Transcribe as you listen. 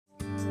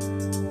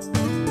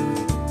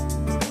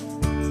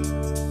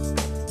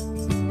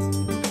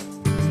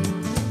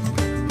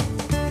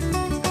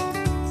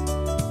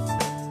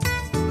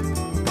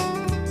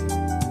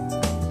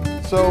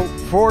So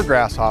for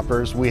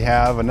grasshoppers, we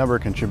have a number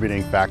of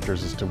contributing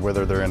factors as to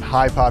whether they're in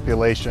high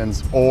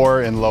populations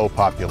or in low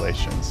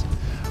populations.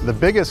 The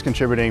biggest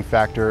contributing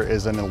factor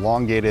is an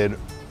elongated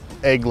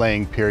egg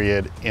laying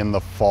period in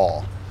the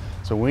fall.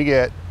 So when we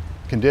get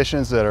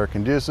conditions that are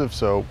conducive,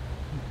 so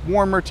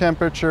warmer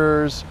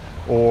temperatures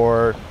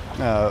or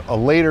a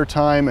later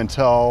time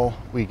until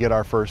we get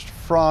our first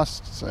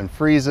frosts and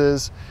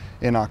freezes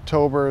in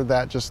October,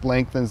 that just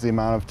lengthens the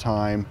amount of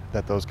time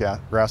that those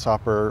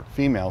grasshopper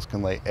females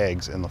can lay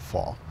eggs in the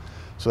fall.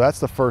 So that's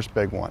the first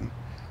big one.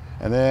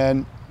 And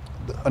then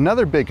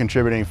another big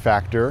contributing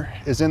factor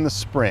is in the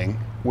spring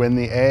when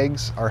the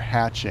eggs are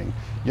hatching.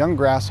 Young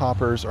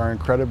grasshoppers are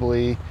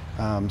incredibly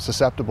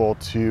susceptible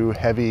to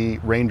heavy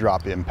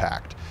raindrop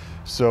impact.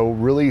 So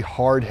really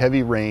hard,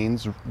 heavy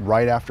rains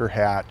right after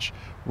hatch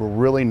will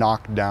really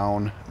knock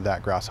down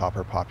that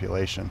grasshopper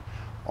population.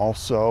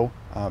 Also,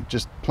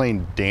 just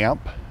plain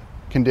damp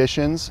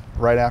conditions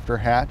right after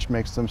hatch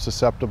makes them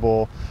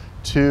susceptible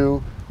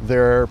to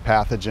their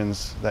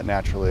pathogens that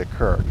naturally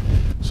occur.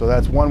 So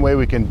that's one way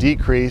we can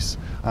decrease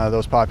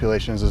those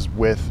populations, is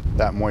with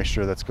that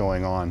moisture that's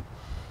going on.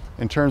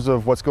 In terms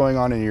of what's going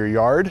on in your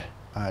yard,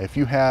 if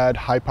you had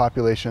high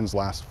populations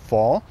last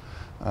fall,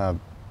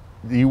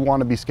 you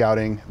want to be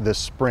scouting this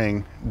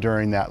spring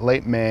during that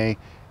late May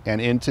and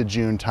into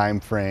June time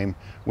frame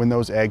when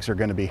those eggs are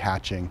going to be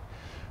hatching.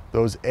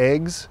 Those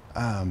eggs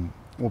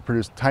will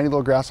produce tiny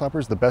little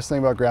grasshoppers. The best thing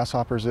about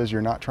grasshoppers is you're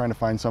not trying to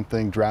find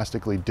something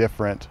drastically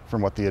different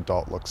from what the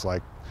adult looks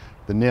like.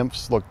 The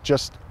nymphs look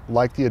just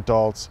like the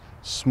adults,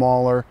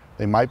 smaller.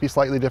 They might be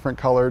slightly different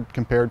colored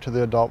compared to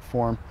the adult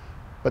form,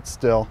 but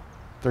still,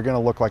 they're going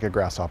to look like a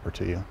grasshopper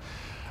to you.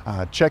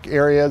 Check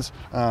areas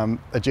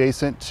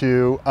adjacent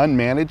to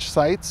unmanaged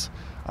sites.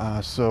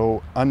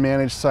 So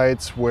unmanaged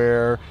sites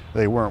where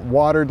they weren't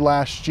watered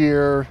last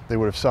year, they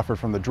would have suffered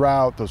from the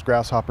drought. Those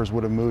grasshoppers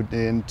would have moved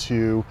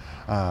into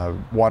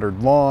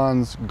watered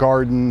lawns,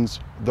 gardens.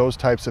 Those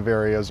types of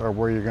areas are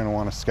where you're going to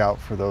want to scout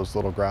for those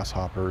little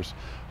grasshoppers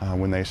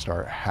when they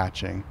start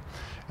hatching.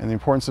 And the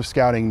importance of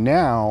scouting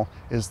now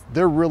is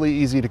they're really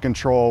easy to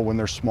control when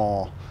they're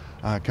small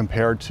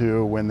compared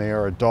to when they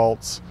are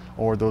adults,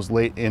 or those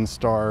late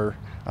instar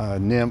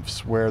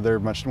nymphs where they're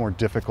much more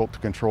difficult to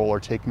control or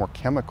take more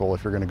chemical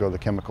if you're going to go the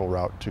chemical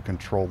route to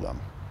control them.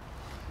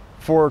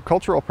 For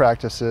cultural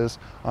practices,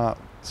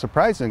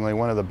 surprisingly,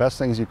 one of the best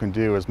things you can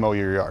do is mow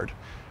your yard.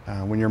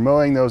 When you're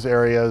mowing those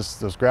areas,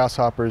 those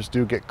grasshoppers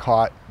do get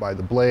caught by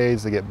the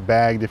blades, they get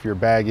bagged if you're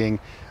bagging.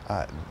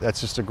 That's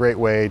just a great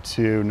way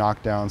to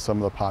knock down some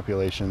of the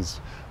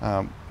populations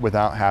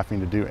without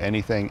having to do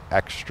anything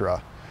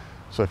extra.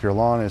 So if your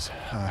lawn is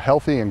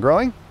healthy and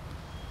growing,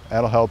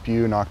 that'll help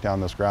you knock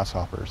down those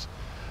grasshoppers.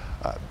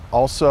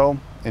 Also,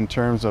 in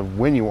terms of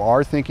when you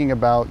are thinking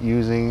about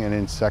using an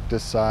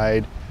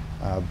insecticide,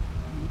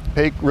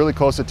 pay really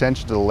close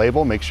attention to the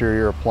label. Make sure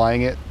you're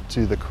applying it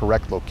to the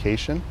correct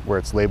location where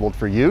it's labeled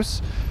for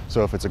use.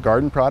 So if it's a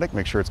garden product,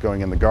 make sure it's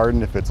going in the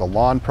garden. If it's a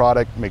lawn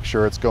product, make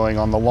sure it's going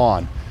on the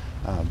lawn.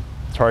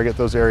 Target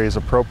those areas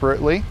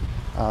appropriately.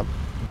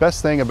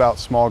 Best thing about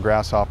small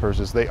grasshoppers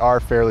is they are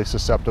fairly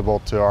susceptible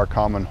to our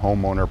common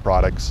homeowner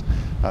products.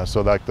 So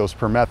like those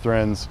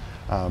permethrins,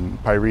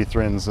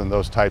 pyrethrins, and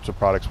those types of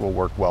products will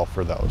work well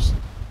for those.